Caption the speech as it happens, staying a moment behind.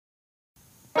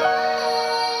I've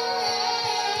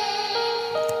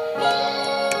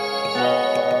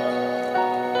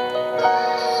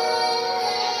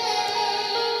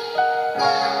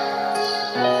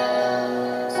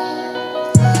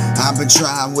been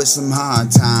trying with some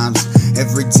hard times.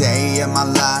 Every day of my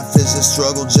life is a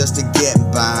struggle just to get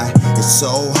by. It's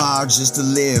so hard just to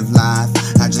live life.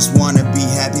 I just wanna be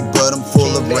happy, but I'm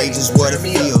full of rage is what it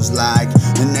feels like.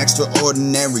 An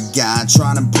extraordinary guy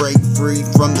trying to break free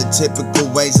from the typical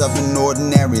ways of an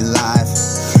ordinary life.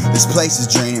 This place is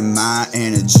draining my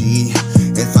energy.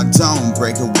 If I don't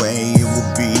break away, it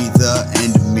will be the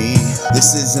end of me.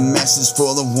 This is a message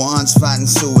for the ones fighting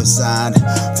suicide,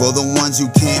 for the ones who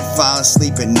can't fall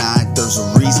asleep at night. There's a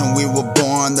reason we were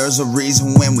born, there's a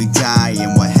reason when we die,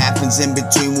 and what happens in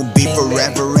between will be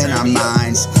forever in our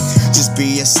minds. Just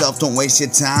be yourself, don't waste your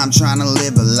time trying to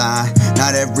live a lie.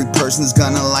 Not every person's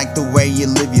gonna like the way you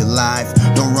live your life.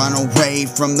 Don't run away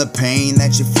from the pain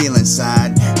that you feel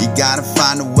inside. You gotta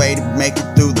find a way to make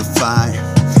it through the fight.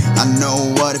 I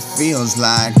know what it feels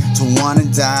like to wanna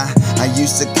die. I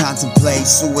used to contemplate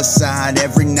suicide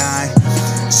every night,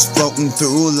 just floating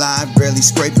through life, barely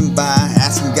scraping by,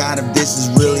 asking God if this is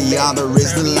really all there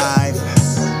is to life.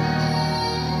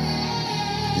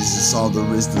 Is this all there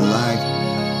is to life?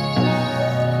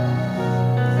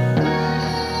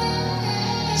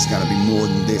 There's gotta be more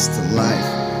than this to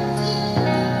life.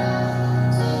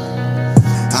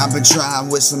 I've been trying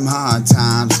with some hard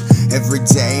times. Every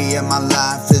day of my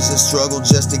life is a struggle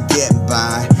just to get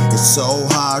by. It's so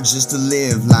hard just to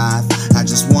live life. I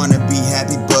just wanna be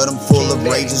happy, but I'm full of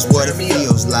rage is what it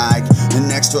feels like.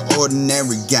 An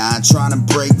extraordinary guy trying to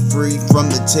break free from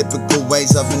the typical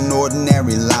ways of an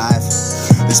ordinary life.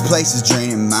 This place is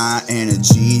draining my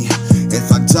energy. If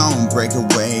I don't break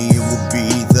away, it will be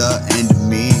the end of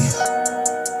me.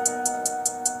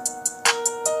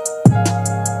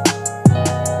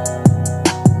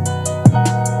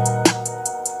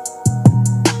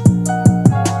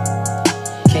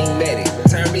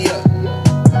 Turn me up.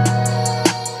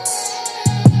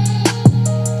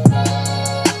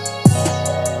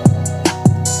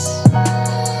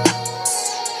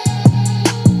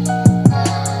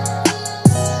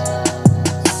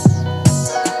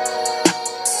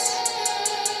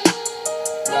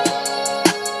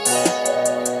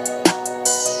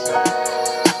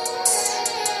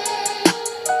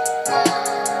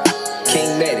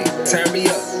 King Medic, turn me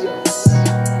up.